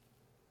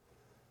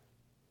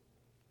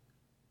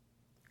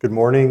Good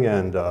morning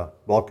and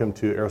welcome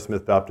to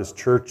Aerosmith Baptist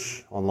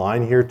Church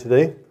online here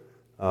today.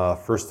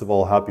 First of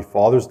all, happy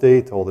Father's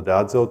Day to all the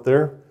dads out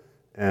there.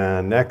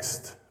 And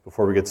next,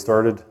 before we get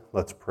started,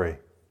 let's pray.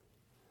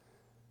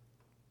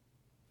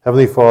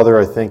 Heavenly Father,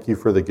 I thank you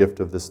for the gift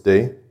of this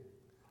day.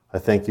 I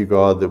thank you,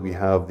 God, that we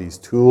have these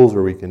tools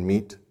where we can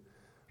meet.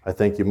 I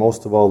thank you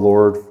most of all,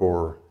 Lord,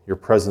 for your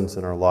presence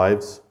in our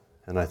lives.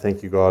 And I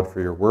thank you, God,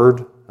 for your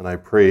word. And I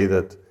pray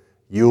that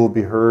you will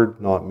be heard,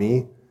 not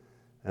me,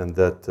 and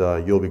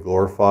that you'll be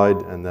glorified,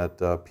 and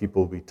that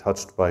people will be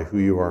touched by who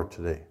you are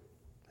today.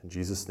 In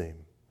Jesus' name,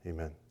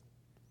 amen.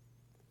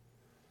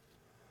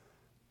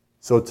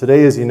 So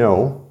today, as you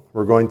know,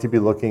 we're going to be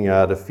looking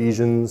at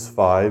Ephesians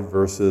 5,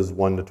 verses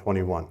 1 to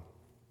 21.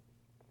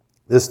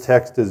 This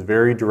text is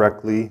very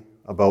directly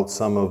about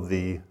some of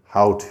the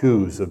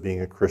how-tos of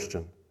being a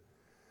Christian.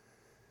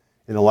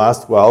 In the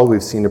last while,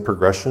 we've seen a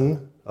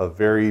progression of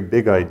very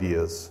big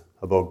ideas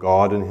about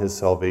God and his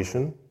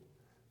salvation.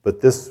 But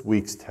this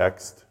week's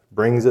text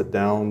brings it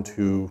down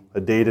to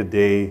a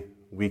day-to-day,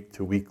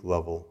 week-to-week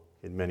level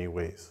in many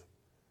ways.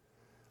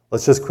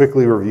 Let's just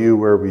quickly review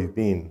where we've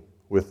been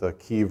with a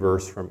key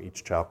verse from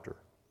each chapter.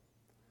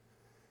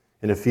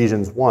 In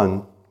Ephesians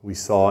 1, we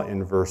saw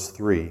in verse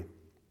 3,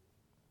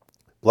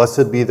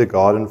 "Blessed be the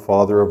God and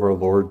Father of our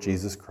Lord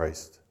Jesus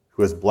Christ,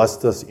 who has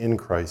blessed us in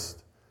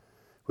Christ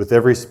with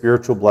every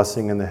spiritual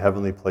blessing in the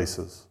heavenly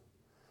places,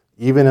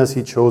 even as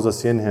he chose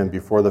us in him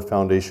before the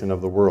foundation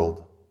of the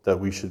world, that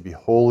we should be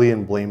holy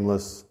and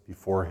blameless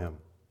before him."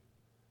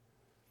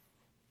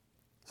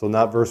 So in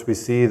that verse we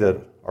see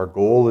that our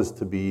goal is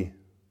to be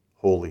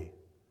holy.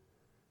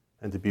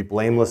 And to be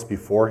blameless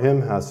before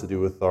him has to do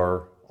with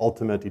our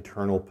ultimate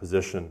eternal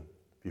position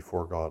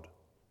before God.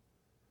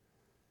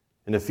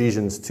 In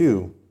Ephesians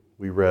 2,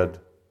 we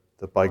read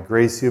that by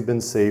grace you have been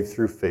saved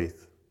through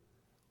faith,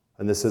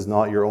 and this is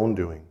not your own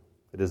doing.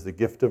 It is the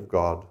gift of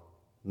God,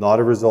 not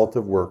a result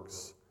of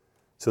works,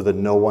 so that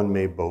no one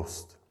may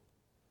boast.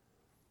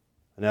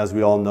 And as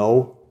we all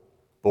know,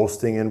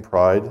 boasting in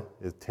pride,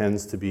 it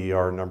tends to be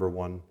our number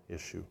one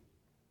issue.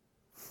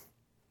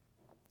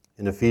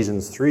 In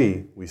Ephesians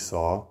 3, we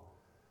saw,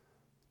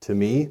 "To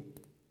me,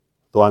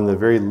 though I'm the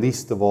very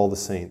least of all the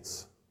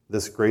saints,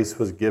 this grace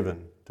was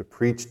given to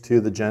preach to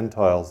the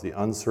Gentiles the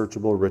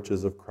unsearchable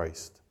riches of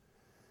Christ,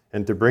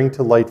 and to bring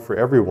to light for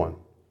everyone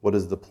what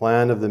is the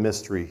plan of the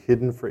mystery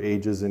hidden for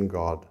ages in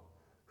God,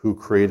 who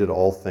created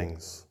all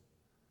things."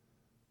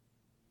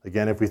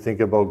 Again, if we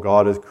think about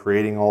God as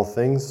creating all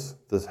things,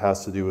 this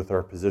has to do with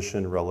our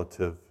position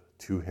relative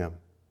to him.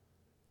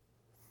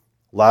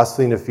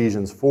 Lastly, in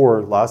Ephesians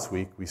 4, last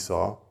week we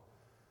saw,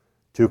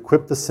 "To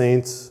equip the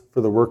saints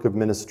for the work of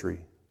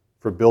ministry,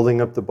 for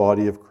building up the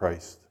body of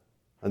Christ,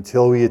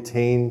 until we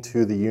attain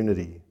to the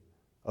unity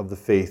of the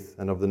faith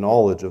and of the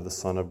knowledge of the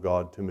Son of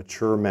God, to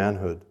mature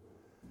manhood,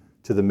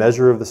 to the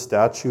measure of the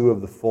stature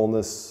of the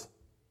fullness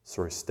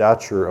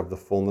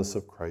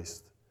of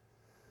Christ,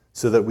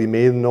 so that we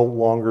may no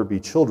longer be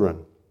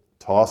children,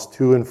 tossed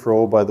to and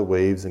fro by the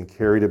waves and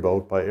carried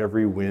about by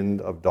every wind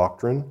of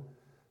doctrine,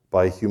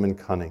 by human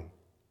cunning."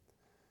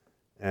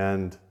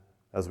 And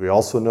as we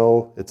also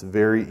know, it's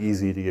very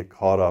easy to get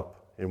caught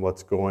up in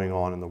what's going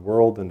on in the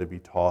world and to be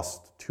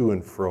tossed to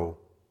and fro,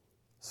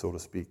 so to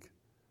speak.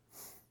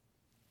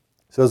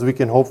 So as we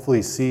can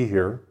hopefully see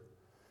here,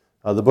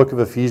 the book of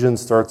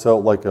Ephesians starts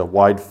out like a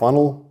wide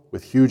funnel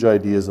with huge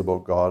ideas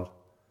about God,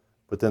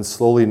 but then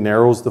slowly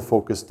narrows the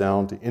focus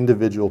down to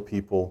individual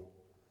people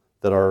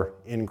that are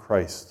in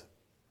Christ.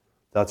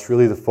 That's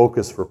really the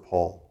focus for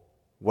Paul.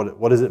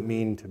 What does it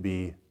mean to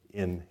be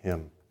in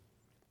him?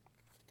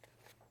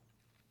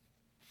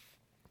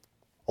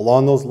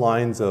 Along those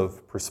lines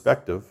of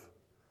perspective,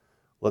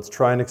 let's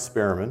try an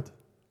experiment,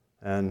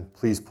 and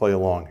please play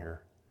along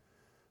here.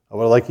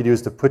 What I'd like you to do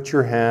is to put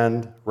your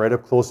hand right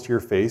up close to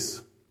your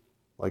face,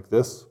 like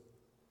this.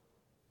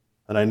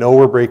 And I know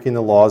we're breaking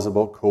the laws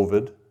about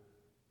COVID,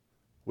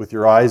 with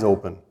your eyes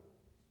open.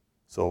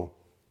 So,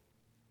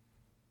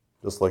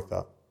 just like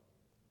that.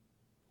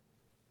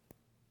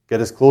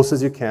 Get as close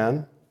as you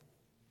can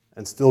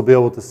and still be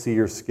able to see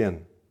your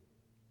skin.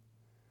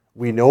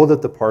 We know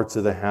that the parts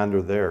of the hand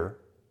are there,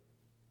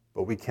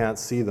 but we can't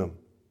see them.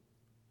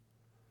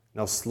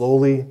 Now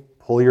slowly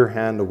pull your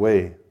hand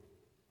away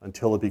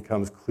until it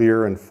becomes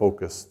clear and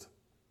focused.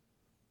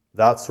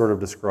 That sort of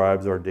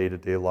describes our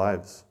day-to-day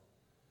lives.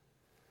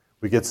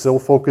 We get so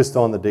focused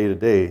on the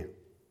day-to-day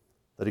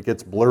that it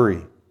gets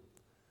blurry,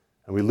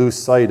 and we lose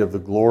sight of the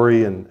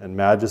glory and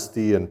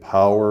majesty and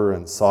power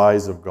and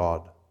size of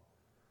God.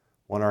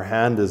 When our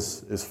hand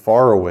is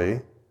far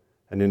away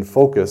and in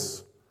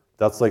focus,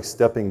 that's like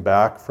stepping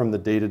back from the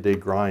day-to-day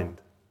grind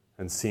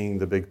and seeing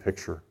the big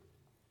picture.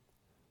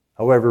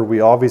 However, we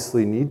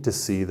obviously need to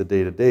see the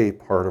day-to-day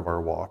part of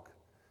our walk,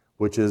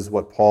 which is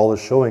what Paul is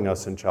showing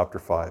us in chapter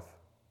 5.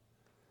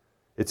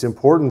 It's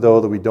important, though,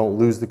 that we don't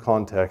lose the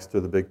context or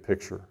the big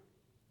picture.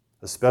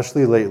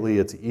 Especially lately,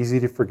 it's easy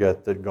to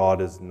forget that God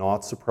is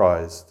not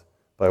surprised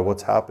by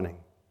what's happening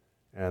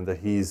and that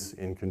he's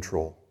in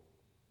control.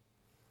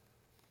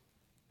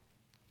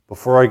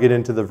 Before I get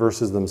into the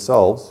verses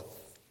themselves,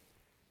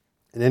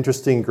 an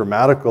interesting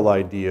grammatical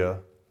idea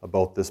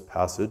about this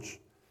passage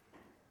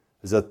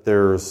is that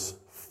there's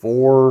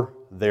 4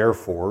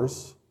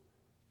 therefores,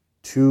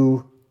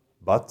 2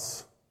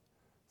 buts,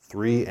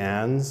 3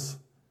 ands,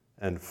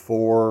 and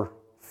 4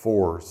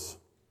 fors.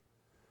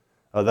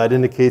 That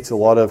indicates a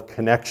lot of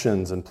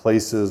connections and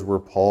places where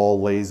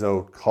Paul lays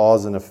out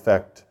cause and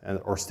effect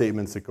or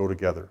statements that go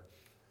together.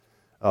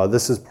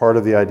 This is part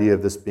of the idea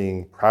of this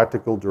being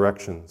practical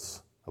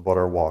directions about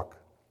our walk.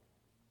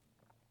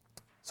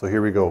 So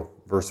here we go,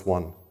 verse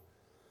 1.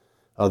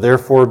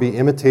 Therefore be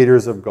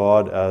imitators of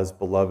God as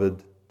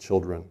beloved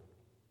children.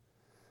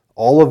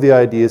 All of the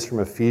ideas from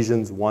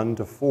Ephesians 1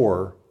 to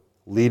 4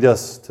 lead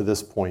us to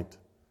this point,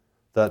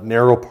 that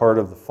narrow part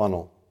of the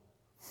funnel.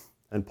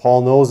 And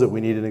Paul knows that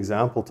we need an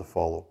example to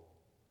follow.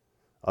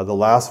 The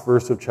last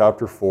verse of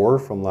chapter 4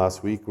 from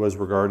last week was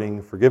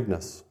regarding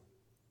forgiveness.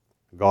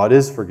 God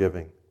is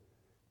forgiving.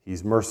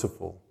 He's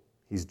merciful.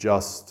 He's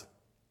just,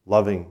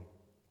 loving,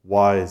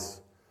 wise,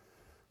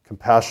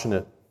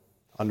 compassionate,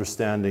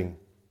 understanding,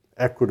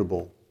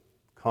 equitable,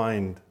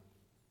 kind,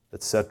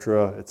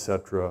 etc.,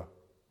 etc.,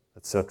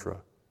 etc.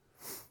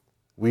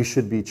 We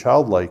should be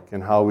childlike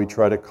in how we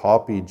try to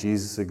copy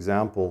Jesus'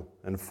 example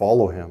and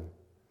follow him.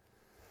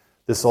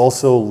 This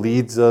also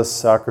leads us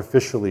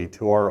sacrificially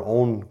to our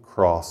own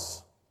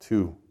cross,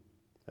 too.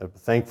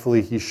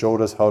 Thankfully, he showed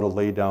us how to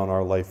lay down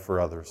our life for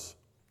others.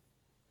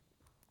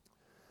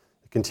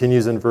 It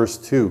continues in verse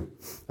 2,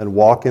 and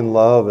walk in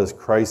love as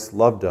Christ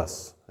loved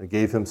us and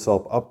gave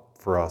himself up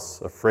for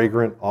us, a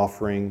fragrant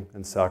offering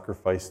and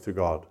sacrifice to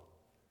God.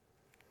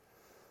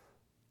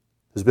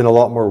 There's been a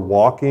lot more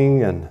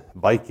walking and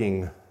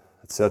biking,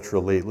 etc.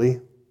 lately.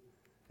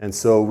 And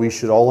so we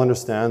should all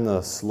understand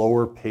the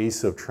slower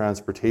pace of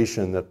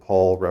transportation that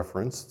Paul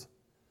referenced,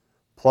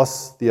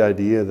 plus the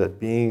idea that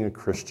being a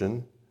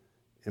Christian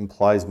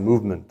implies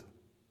movement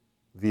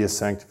via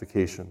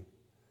sanctification,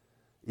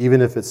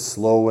 even if it's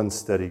slow and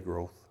steady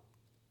growth.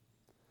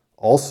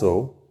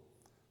 Also,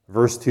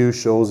 verse 2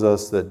 shows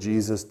us that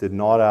Jesus did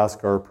not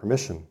ask our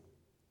permission,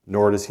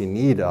 nor does he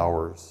need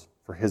ours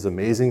for his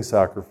amazing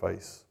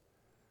sacrifice,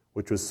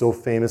 which was so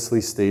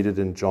famously stated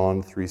in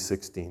John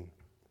 3:16.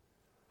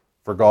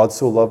 For God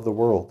so loved the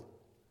world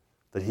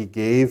that he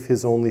gave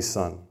his only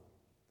Son,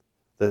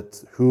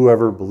 that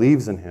whoever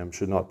believes in him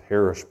should not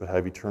perish but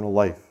have eternal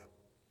life.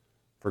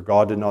 For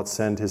God did not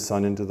send his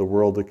Son into the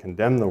world to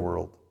condemn the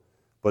world,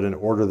 but in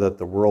order that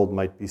the world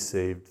might be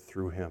saved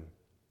through him.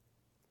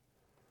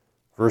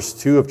 Verse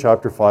 2 of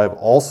chapter 5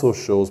 also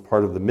shows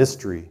part of the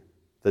mystery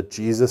that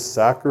Jesus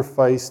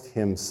sacrificed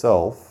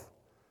himself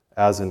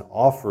as an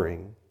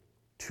offering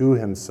to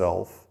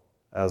himself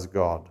as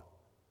God.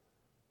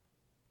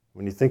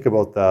 When you think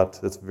about that,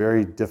 it's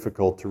very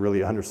difficult to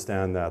really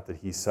understand that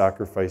he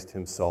sacrificed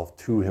himself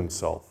to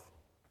himself.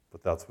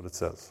 But that's what it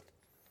says.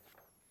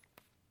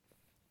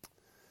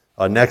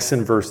 Next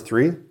in verse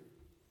 3,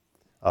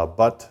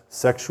 but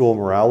sexual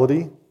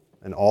morality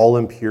and all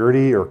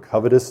impurity or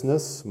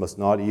covetousness must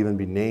not even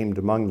be named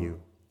among you,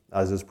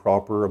 as is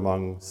proper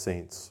among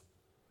saints.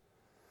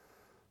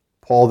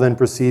 Paul then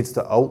proceeds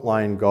to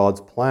outline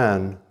God's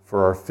plan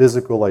for our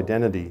physical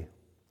identity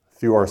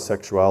through our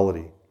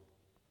sexuality.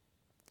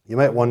 You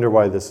might wonder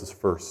why this is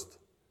first.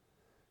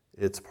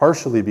 It's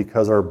partially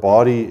because our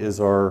body is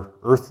our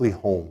earthly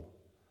home,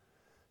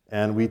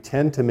 and we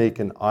tend to make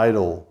an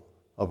idol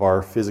of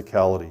our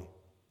physicality,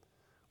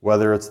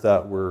 whether it's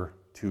that we're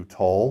too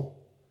tall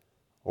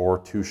or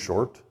too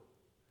short,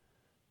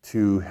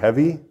 too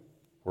heavy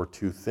or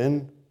too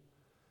thin,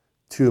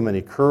 too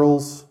many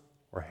curls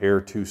or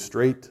hair too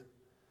straight.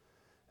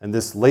 And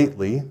this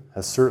lately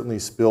has certainly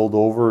spilled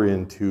over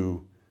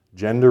into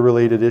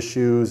gender-related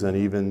issues and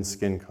even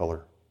skin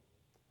color.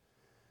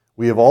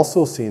 We have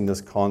also seen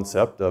this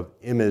concept of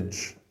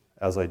image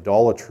as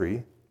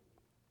idolatry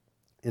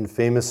in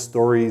famous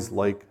stories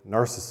like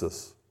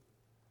Narcissus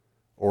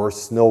or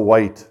Snow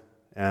White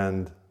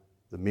and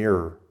the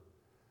Mirror.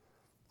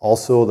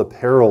 Also the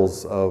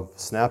perils of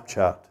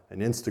Snapchat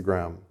and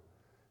Instagram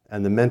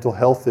and the mental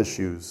health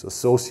issues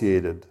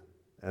associated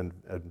and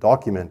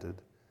documented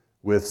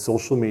with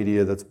social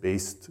media that's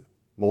based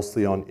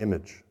mostly on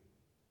image.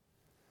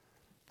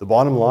 The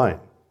bottom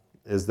line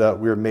is that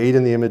we're made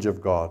in the image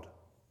of God.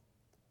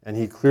 And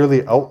he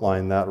clearly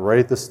outlined that right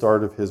at the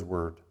start of his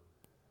word.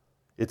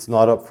 It's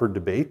not up for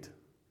debate,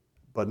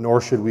 but nor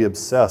should we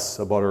obsess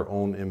about our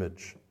own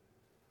image.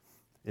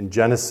 In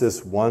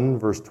Genesis 1,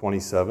 verse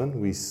 27,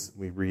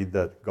 we read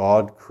that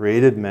God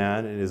created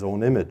man in his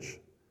own image.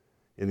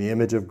 In the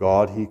image of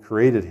God, he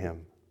created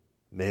him.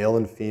 Male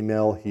and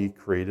female, he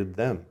created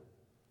them.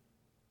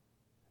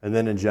 And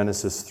then in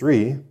Genesis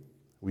 3,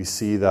 we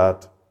see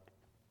that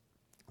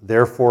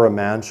therefore a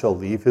man shall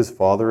leave his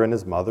father and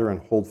his mother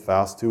and hold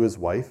fast to his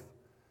wife,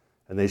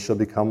 and they shall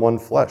become one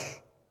flesh.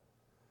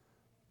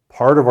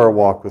 Part of our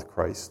walk with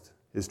Christ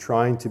is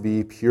trying to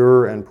be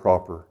pure and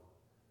proper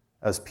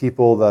as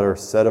people that are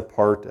set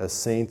apart as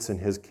saints in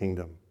his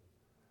kingdom.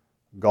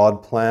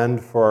 God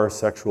planned for our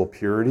sexual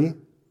purity,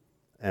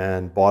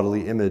 and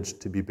bodily image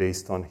to be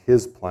based on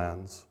His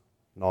plans,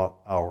 not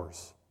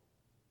ours.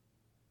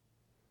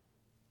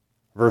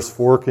 Verse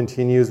 4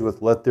 continues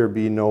with, "Let there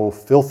be no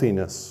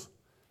filthiness,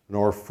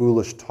 nor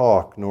foolish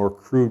talk, nor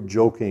crude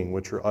joking,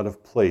 which are out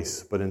of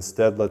place, but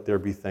instead let there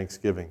be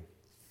thanksgiving."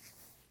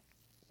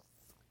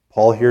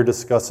 Paul here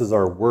discusses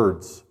our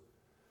words,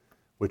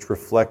 which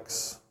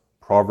reflects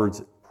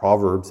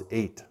Proverbs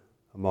 8,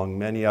 among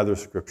many other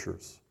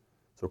scriptures.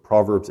 So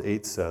Proverbs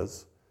 8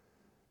 says,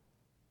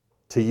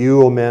 "To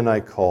you, O men, I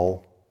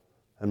call,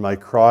 and my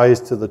cry is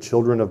to the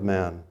children of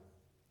man.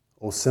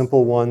 O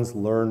simple ones,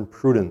 learn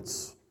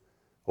prudence.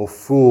 O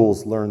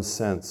fools, learn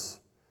sense.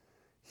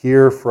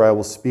 Hear, for I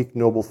will speak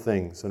noble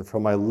things, and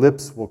from my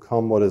lips will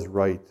come what is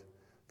right,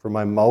 for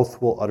my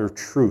mouth will utter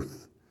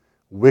truth.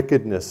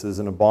 Wickedness is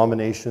an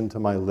abomination to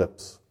my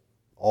lips.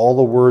 All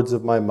the words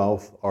of my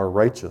mouth are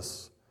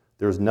righteous.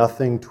 There is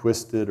nothing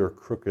twisted or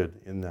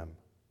crooked in them."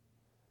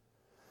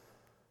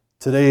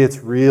 Today it's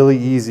really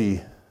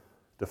easy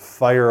to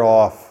fire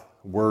off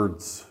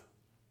words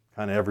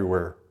kind of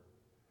everywhere.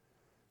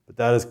 But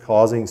that is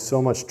causing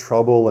so much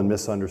trouble and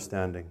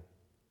misunderstanding,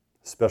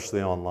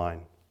 especially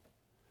online.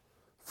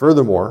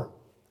 Furthermore,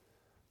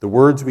 the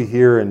words we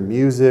hear in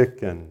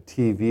music and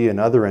TV and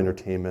other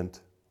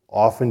entertainment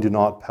often do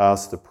not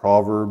pass the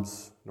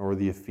Proverbs nor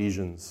the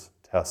Ephesians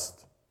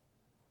test.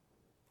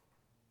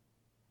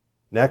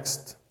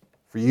 Next,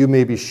 for you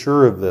may be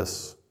sure of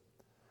this,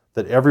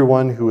 that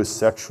everyone who is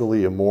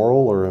sexually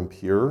immoral or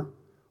impure,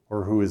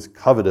 or who is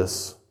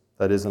covetous,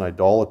 that is, an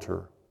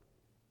idolater,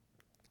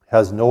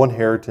 has no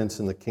inheritance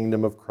in the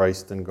kingdom of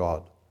Christ and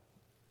God.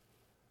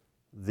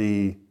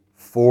 The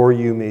 "for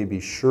you may be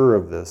sure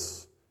of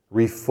this"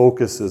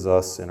 refocuses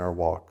us in our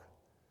walk.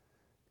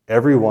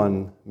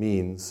 Everyone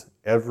means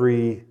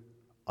every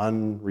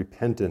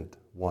unrepentant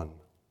one.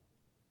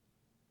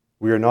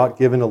 We are not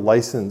given a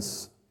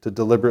license to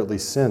deliberately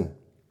sin,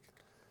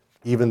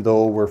 even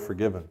though we're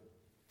forgiven.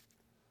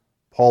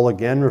 Paul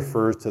again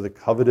refers to the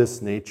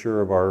covetous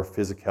nature of our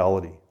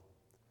physicality.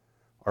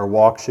 Our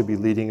walk should be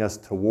leading us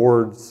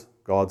towards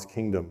God's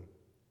kingdom,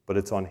 but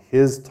it's on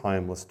His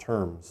timeless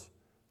terms,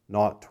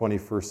 not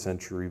 21st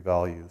century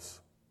values.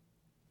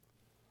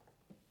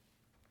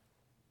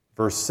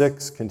 Verse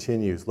 6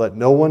 continues, "Let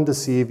no one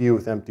deceive you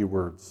with empty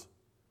words,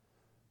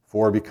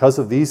 for because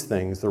of these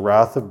things the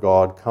wrath of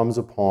God comes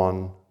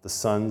upon the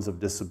sons of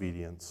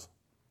disobedience."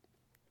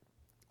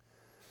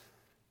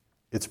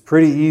 It's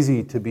pretty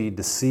easy to be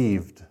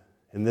deceived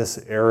in this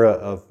era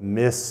of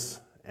mis-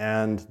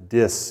 and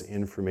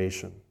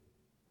disinformation.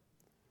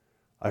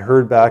 I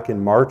heard back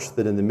in March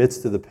that in the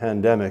midst of the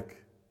pandemic,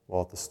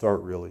 well, at the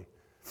start really,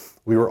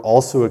 we were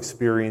also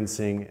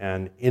experiencing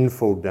an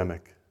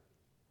infodemic.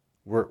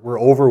 We're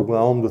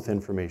overwhelmed with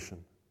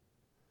information.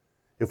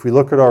 If we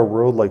look at our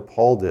world like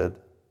Paul did,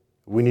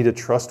 we need a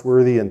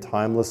trustworthy and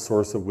timeless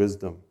source of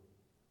wisdom.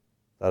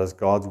 That is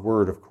God's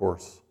word, of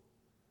course.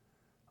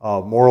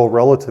 Moral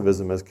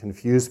relativism has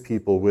confused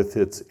people with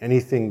its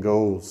anything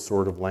goes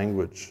sort of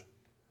language.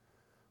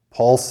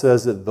 Paul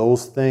says that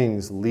those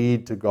things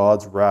lead to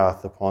God's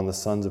wrath upon the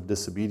sons of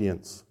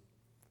disobedience,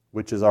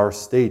 which is our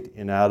state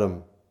in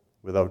Adam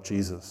without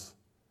Jesus.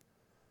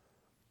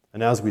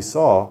 And as we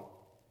saw,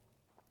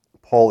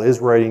 Paul is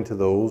writing to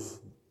those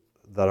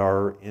that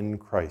are in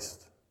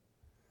Christ.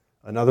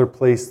 Another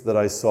place that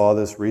I saw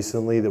this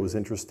recently that was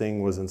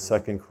interesting was in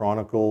 2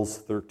 Chronicles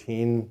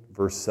 13,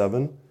 verse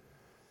 7,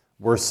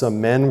 where some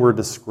men were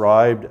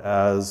described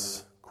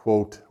as,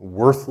 quote,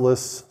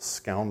 "worthless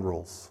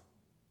scoundrels."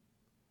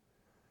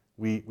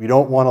 We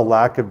don't want a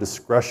lack of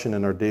discretion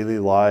in our daily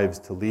lives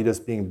to lead us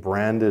being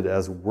branded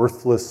as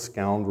worthless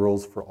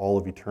scoundrels for all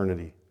of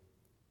eternity.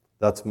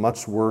 That's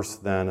much worse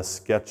than a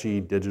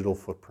sketchy digital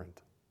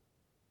footprint.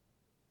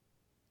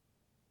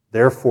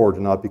 Therefore, do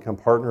not become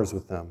partners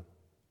with them.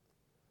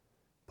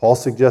 Paul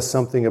suggests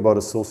something about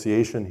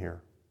association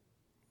here.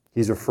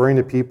 He's referring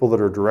to people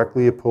that are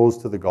directly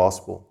opposed to the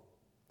gospel.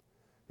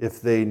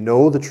 If they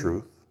know the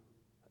truth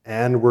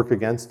and work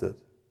against it,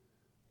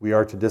 we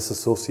are to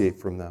disassociate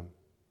from them.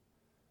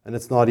 And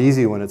it's not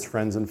easy when it's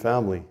friends and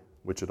family,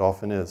 which it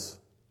often is.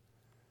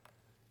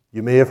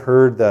 You may have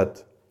heard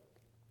that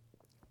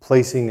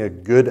placing a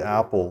good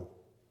apple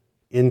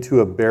into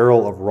a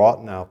barrel of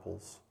rotten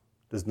apples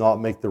does not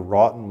make the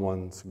rotten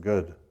ones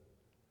good.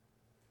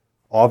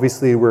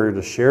 Obviously, we're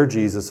to share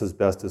Jesus as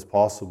best as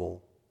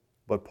possible,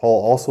 but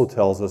Paul also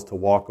tells us to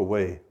walk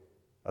away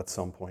at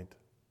some point.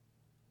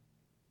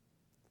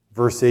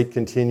 Verse 8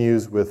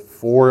 continues with,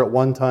 "For at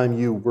one time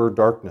you were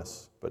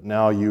darkness, but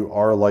now you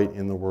are light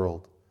in the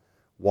world.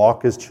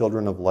 Walk as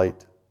children of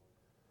light.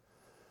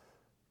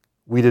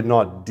 We did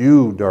not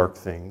do dark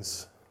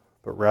things,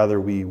 but rather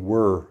we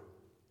were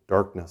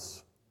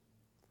darkness."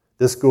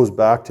 This goes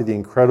back to the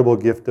incredible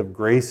gift of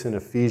grace in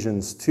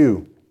Ephesians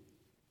 2.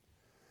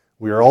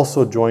 We are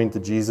also joined to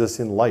Jesus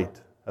in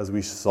light, as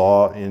we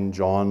saw in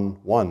John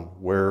 1,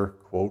 where,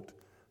 quote,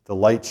 "the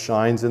light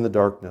shines in the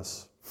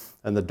darkness,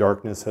 and the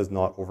darkness has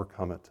not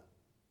overcome it."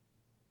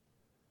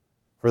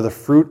 For the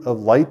fruit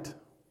of light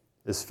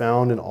is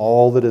found in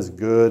all that is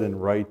good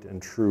and right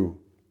and true.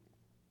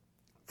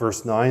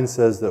 Verse 9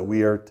 says that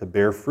we are to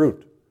bear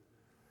fruit,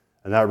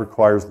 and that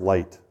requires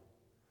light.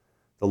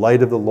 The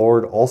light of the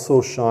Lord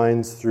also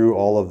shines through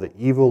all of the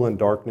evil and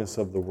darkness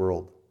of the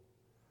world.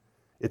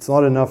 It's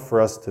not enough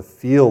for us to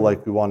feel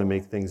like we want to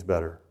make things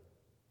better.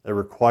 It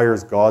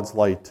requires God's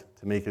light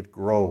to make it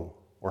grow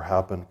or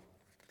happen.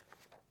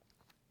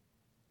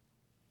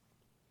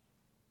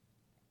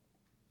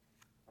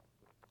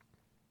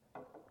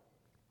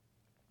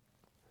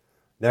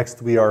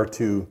 Next, we are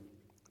to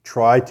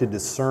try to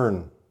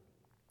discern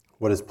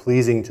what is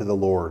pleasing to the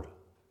Lord.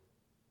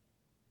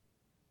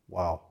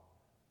 Wow.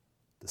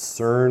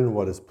 Discern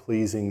what is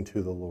pleasing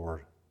to the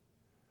Lord.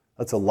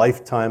 That's a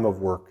lifetime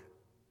of work.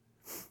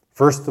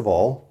 First of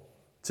all,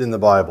 it's in the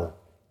Bible.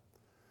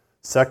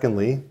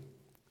 Secondly,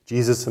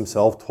 Jesus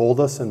himself told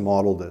us and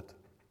modeled it.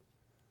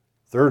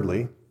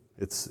 Thirdly,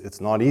 it's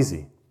not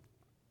easy.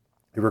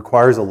 It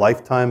requires a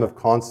lifetime of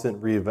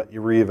constant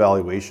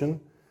reevaluation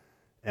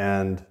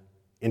and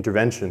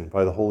intervention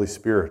by the Holy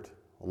Spirit,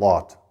 a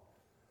lot.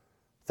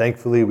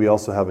 Thankfully, we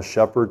also have a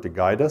shepherd to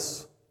guide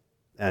us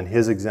and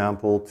his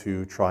example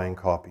to try and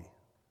copy.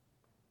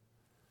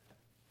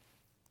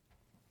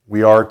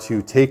 We are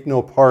to take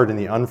no part in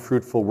the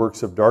unfruitful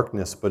works of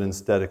darkness, but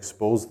instead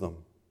expose them.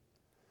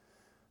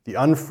 The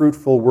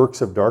unfruitful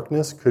works of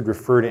darkness could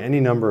refer to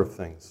any number of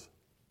things.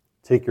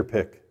 Take your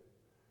pick.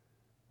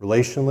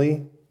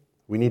 Relationally,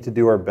 we need to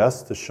do our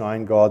best to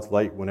shine God's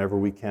light whenever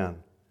we can.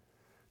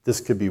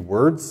 This could be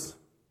words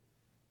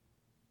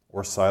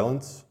or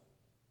silence,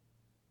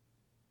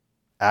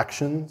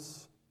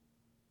 actions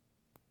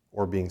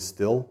or being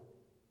still,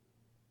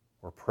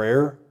 or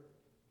prayer,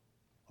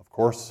 of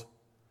course,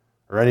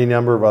 or any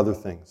number of other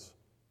things.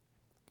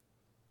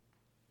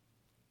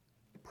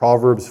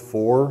 Proverbs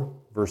 4,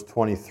 verse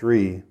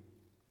 23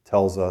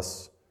 tells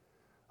us,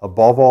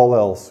 above all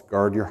else,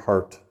 guard your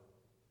heart,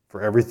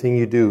 for everything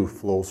you do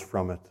flows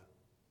from it.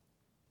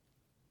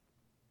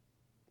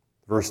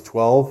 Verse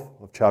 12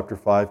 of chapter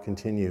 5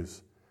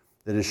 continues,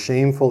 it is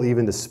shameful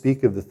even to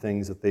speak of the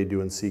things that they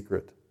do in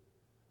secret.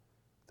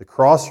 The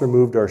cross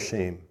removed our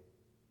shame.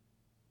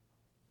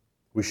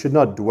 We should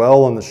not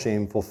dwell on the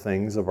shameful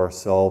things of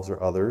ourselves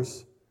or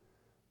others,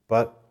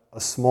 but a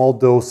small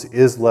dose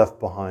is left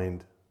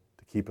behind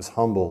to keep us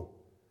humble,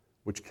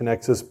 which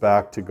connects us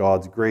back to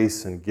God's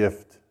grace and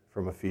gift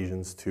from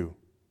Ephesians 2.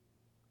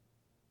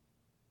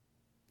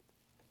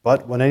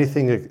 But when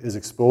anything is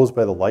exposed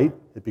by the light,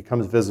 it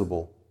becomes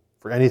visible.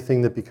 For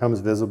anything that becomes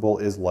visible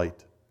is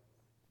light.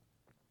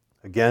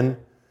 Again,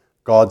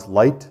 God's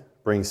light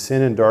brings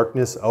sin and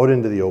darkness out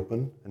into the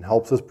open and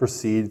helps us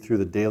proceed through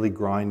the daily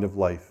grind of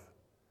life.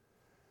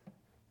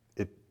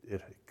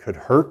 It could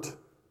hurt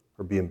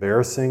or be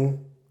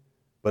embarrassing,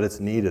 but it's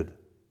needed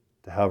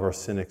to have our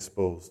sin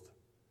exposed.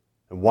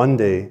 And one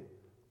day,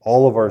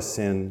 all of our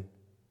sin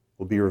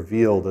will be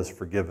revealed as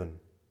forgiven,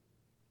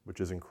 which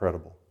is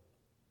incredible.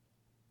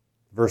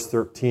 Verse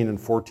 13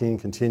 and 14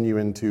 continue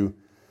into,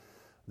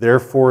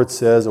 therefore it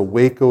says,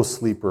 awake, O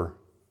sleeper,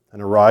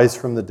 and arise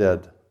from the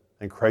dead,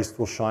 and Christ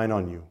will shine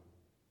on you.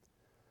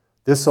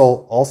 This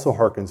also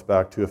harkens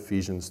back to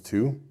Ephesians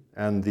 2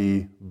 and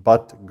the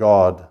but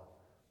God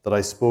that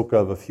I spoke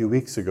of a few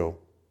weeks ago.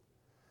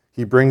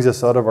 He brings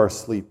us out of our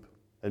sleep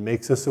and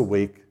makes us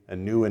awake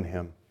and new in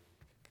him.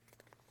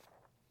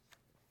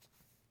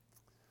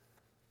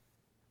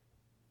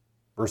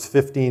 Verse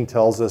 15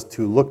 tells us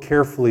to look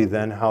carefully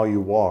then how you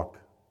walk,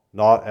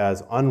 not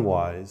as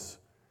unwise,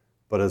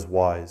 but as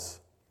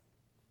wise.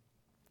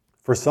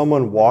 For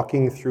someone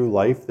walking through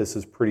life, this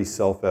is pretty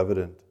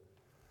self-evident.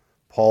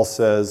 Paul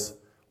says,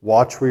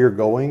 watch where you're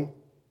going,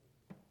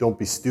 don't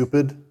be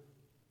stupid,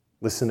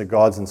 listen to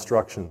God's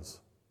instructions.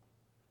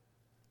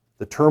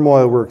 The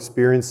turmoil we're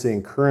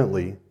experiencing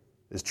currently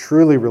is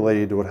truly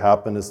related to what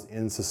happened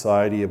in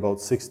society about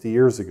 60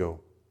 years ago,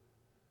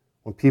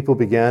 when people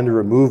began to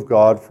remove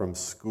God from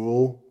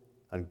school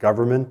and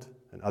government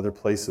and other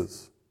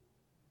places.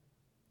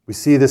 We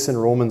see this in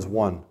Romans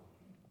 1,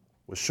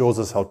 which shows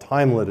us how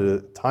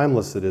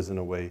timeless it is in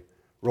a way.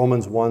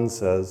 Romans 1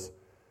 says,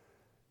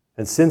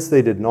 and since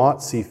they did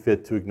not see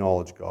fit to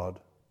acknowledge God,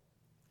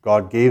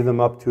 God gave them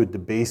up to a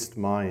debased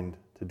mind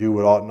to do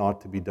what ought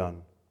not to be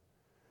done.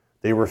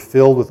 They were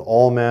filled with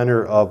all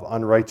manner of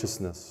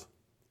unrighteousness,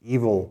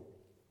 evil,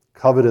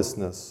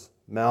 covetousness,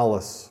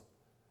 malice.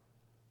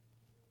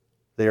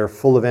 They are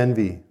full of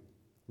envy,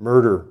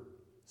 murder,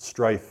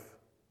 strife,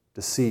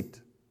 deceit,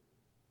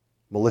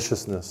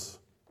 maliciousness.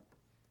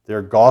 They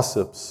are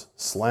gossips,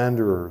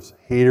 slanderers,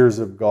 haters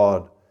of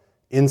God,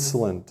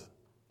 insolent,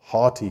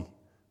 haughty,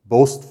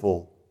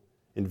 boastful,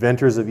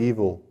 inventors of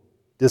evil,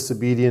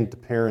 disobedient to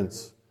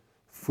parents,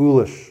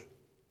 foolish,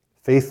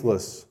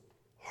 faithless,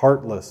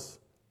 heartless,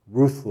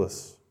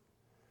 ruthless.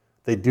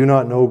 They do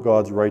not know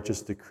God's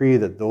righteous decree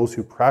that those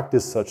who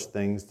practice such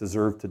things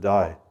deserve to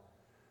die.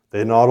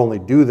 They not only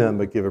do them,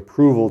 but give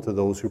approval to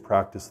those who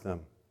practice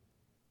them.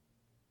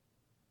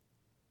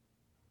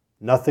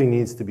 Nothing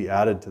needs to be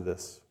added to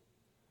this.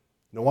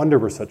 No wonder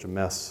we're such a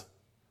mess.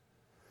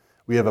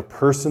 We have a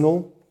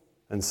personal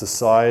and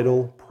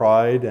societal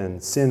pride and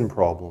sin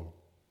problem.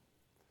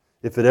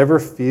 If it ever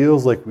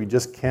feels like we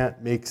just can't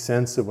make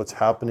sense of what's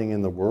happening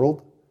in the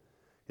world,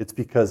 it's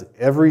because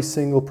every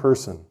single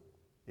person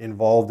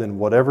involved in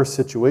whatever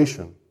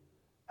situation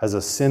has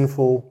a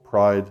sinful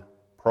pride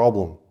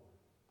problem.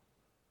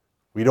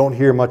 We don't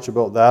hear much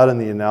about that in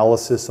the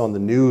analysis on the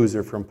news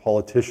or from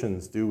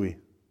politicians, do we?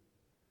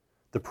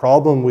 The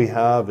problem we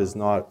have is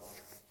not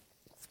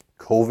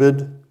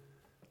COVID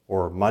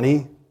or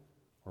money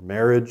or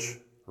marriage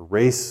or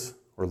race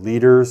or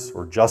leaders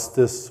or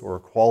justice or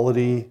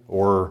equality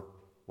or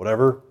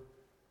whatever.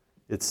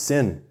 It's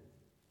sin.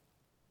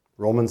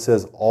 Romans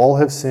says all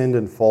have sinned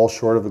and fall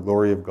short of the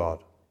glory of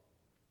God.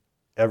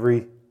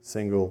 Every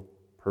single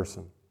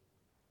person.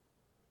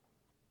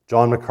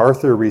 John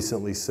MacArthur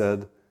recently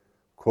said,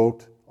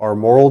 quote, "Our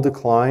moral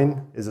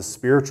decline is a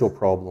spiritual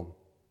problem,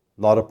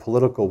 not a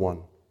political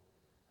one,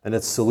 and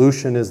its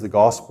solution is the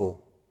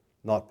gospel,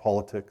 not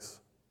politics."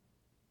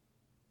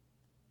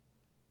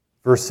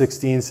 Verse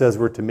 16 says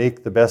we're to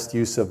make the best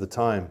use of the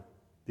time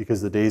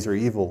because the days are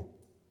evil.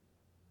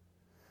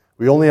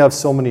 We only have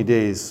so many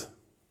days.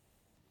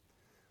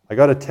 I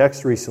got a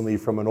text recently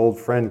from an old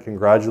friend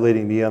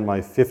congratulating me on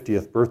my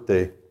 50th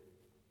birthday,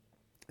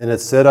 and it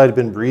said I'd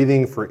been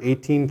breathing for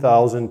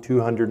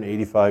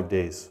 18,285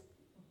 days.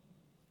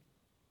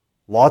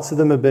 Lots of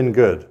them have been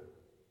good,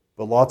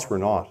 but lots were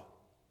not.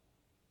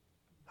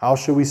 How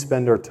should we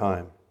spend our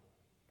time?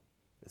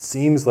 It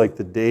seems like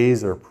the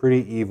days are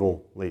pretty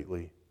evil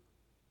lately,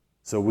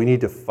 so we need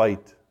to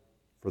fight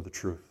for the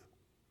truth.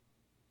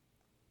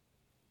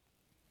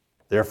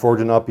 Therefore,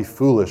 do not be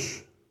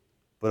foolish,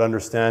 but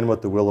understand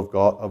what the will of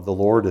God, of the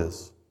Lord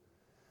is.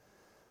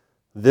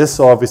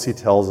 This obviously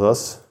tells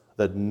us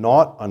that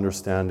not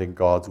understanding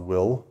God's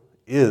will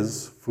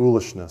is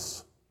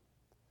foolishness.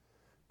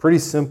 Pretty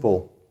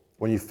simple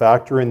when you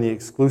factor in the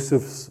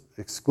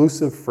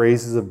exclusive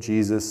phrases of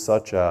Jesus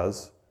such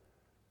as,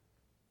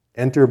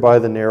 "Enter by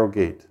the narrow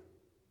gate,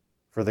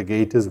 for the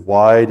gate is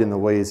wide and the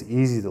way is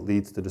easy that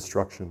leads to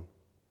destruction,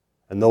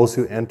 and those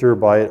who enter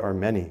by it are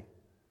many.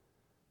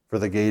 For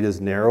the gate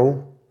is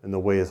narrow and the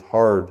way is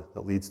hard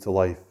that leads to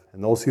life,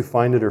 and those who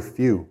find it are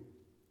few."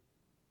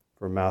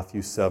 From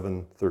Matthew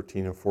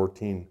 7:13 and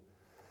 14.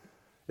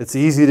 It's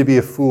easy to be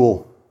a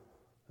fool.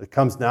 It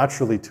comes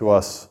naturally to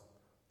us,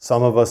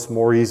 some of us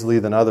more easily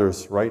than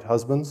others, right,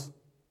 husbands?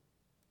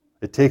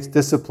 It takes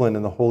discipline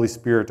and the Holy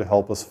Spirit to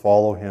help us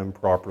follow Him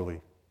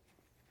properly.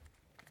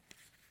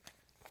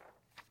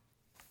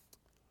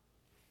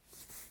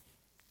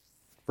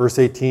 Verse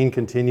 18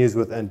 continues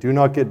with, "And do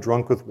not get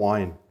drunk with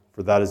wine,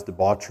 for that is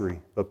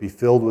debauchery, but be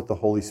filled with the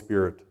Holy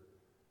Spirit."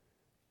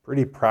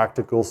 Pretty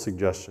practical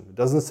suggestion. It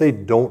doesn't say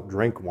don't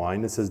drink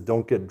wine, it says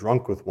don't get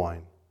drunk with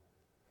wine.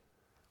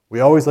 We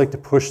always like to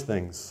push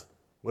things,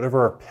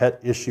 whatever our pet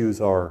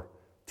issues are,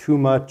 too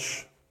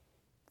much,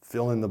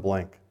 fill in the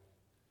blank.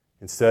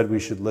 Instead, we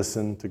should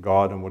listen to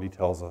God and what He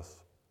tells us.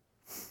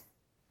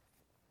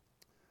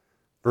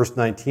 Verse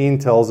 19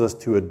 tells us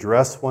to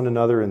address one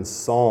another in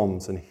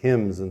psalms and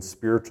hymns and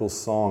spiritual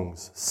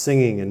songs,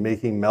 singing and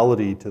making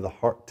melody to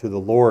the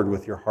Lord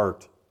with your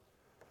heart.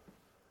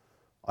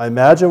 I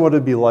imagine what it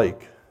would be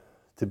like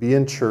to be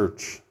in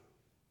church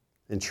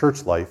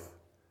life,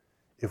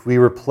 if we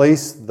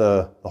replace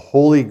the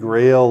holy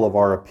grail of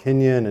our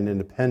opinion and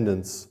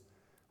independence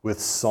with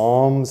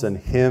psalms and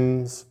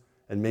hymns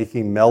and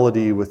making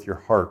melody with your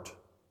heart.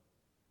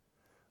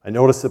 I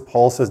notice that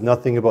Paul says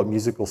nothing about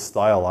musical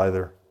style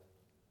either.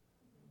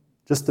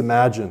 Just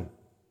imagine,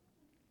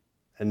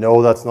 and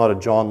no, that's not a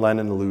John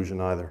Lennon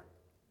illusion either.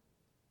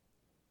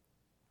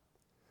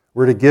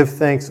 We're to give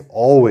thanks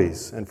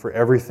always and for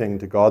everything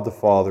to God the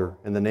Father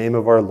in the name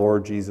of our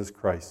Lord Jesus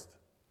Christ.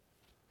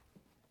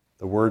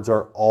 The words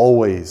are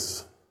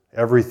always,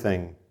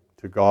 everything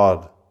to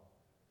God.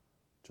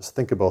 Just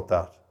think about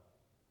that.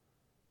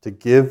 To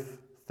give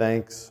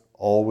thanks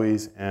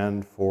always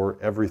and for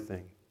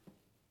everything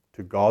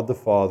to God the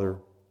Father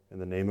in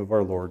the name of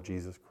our Lord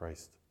Jesus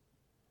Christ.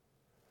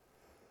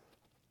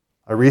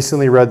 I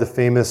recently read the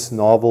famous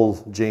novel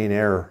Jane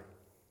Eyre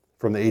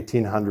from the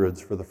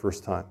 1800s for the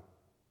first time.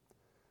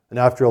 And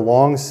after a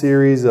long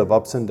series of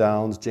ups and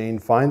downs, Jane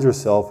finds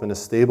herself in a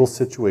stable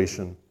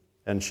situation,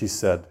 and she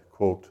said,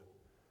 quote,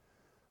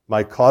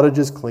 "My cottage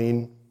is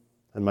clean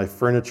and my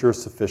furniture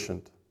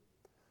sufficient.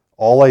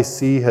 All I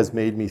see has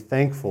made me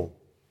thankful,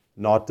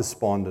 not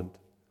despondent.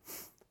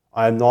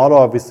 I am not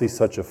obviously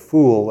such a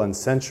fool and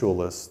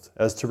sensualist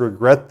as to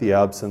regret the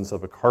absence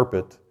of a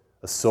carpet,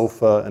 a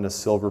sofa, and a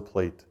silver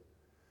plate.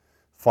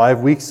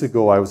 5 weeks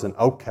ago I was an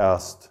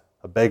outcast,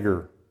 a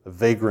beggar, a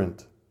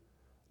vagrant.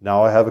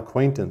 Now I have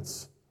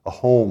acquaintance, a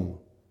home,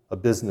 a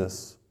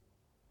business.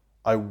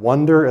 I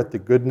wonder at the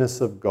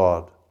goodness of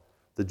God,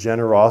 the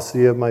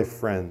generosity of my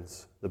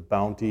friends, the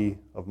bounty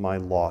of my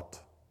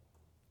lot."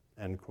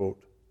 End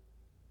quote.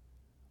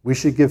 We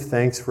should give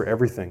thanks for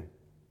everything,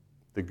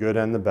 the good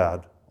and the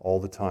bad, all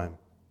the time.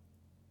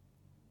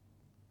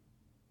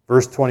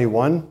 Verse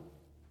 21,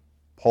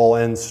 Paul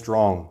ends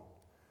strong.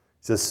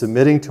 He says,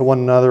 submitting to one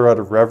another out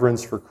of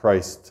reverence for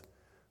Christ.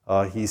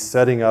 He's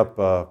setting up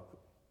a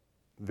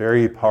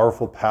very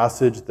powerful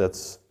passage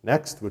that's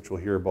next, which we'll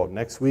hear about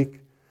next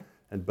week.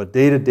 But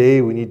day to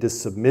day, we need to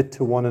submit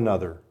to one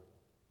another,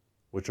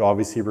 which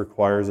obviously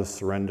requires a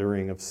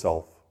surrendering of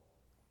self.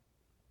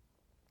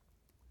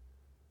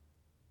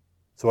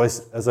 So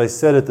as I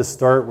said at the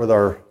start with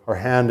our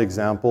hand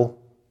example,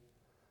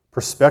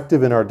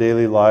 perspective in our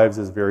daily lives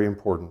is very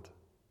important.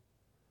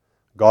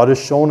 God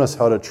has shown us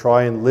how to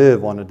try and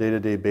live on a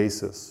day-to-day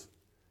basis,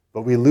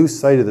 but we lose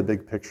sight of the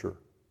big picture.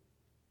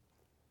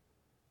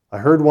 I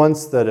heard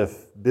once that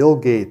if Bill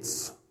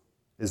Gates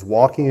is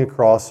walking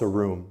across a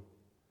room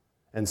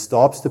and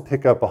stops to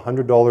pick up a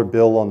 $100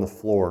 bill on the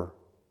floor,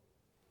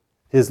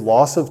 his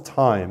loss of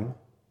time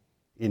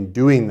in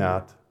doing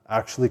that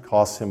actually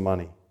costs him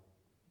money.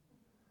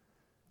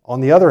 On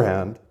the other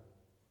hand,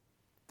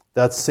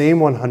 that same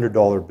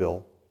 $100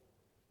 bill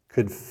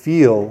could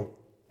feel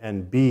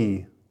and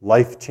be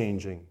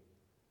life-changing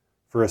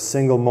for a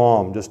single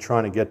mom just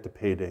trying to get to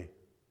payday.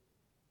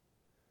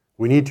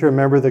 We need to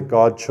remember that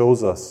God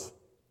chose us,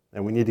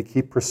 and we need to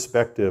keep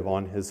perspective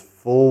on His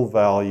full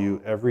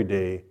value every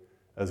day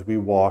as we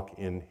walk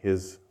in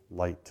His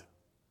light.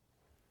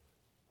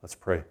 Let's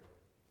pray.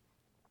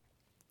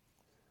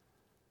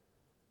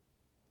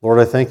 Lord,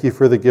 I thank you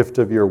for the gift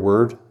of your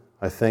word.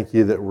 I thank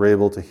you that we're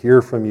able to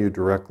hear from you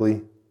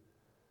directly.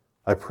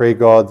 I pray,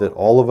 God, that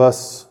all of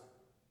us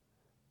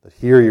that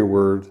hear your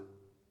word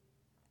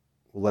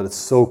will let it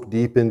soak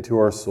deep into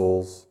our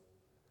souls,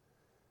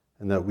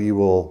 and that we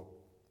will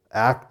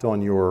act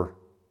on your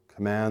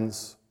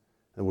commands,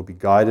 and will be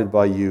guided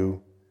by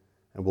you,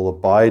 and will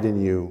abide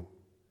in you,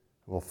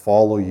 and will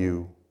follow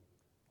you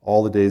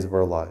all the days of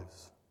our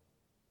lives.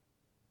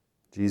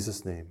 In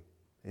Jesus' name,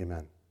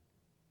 amen.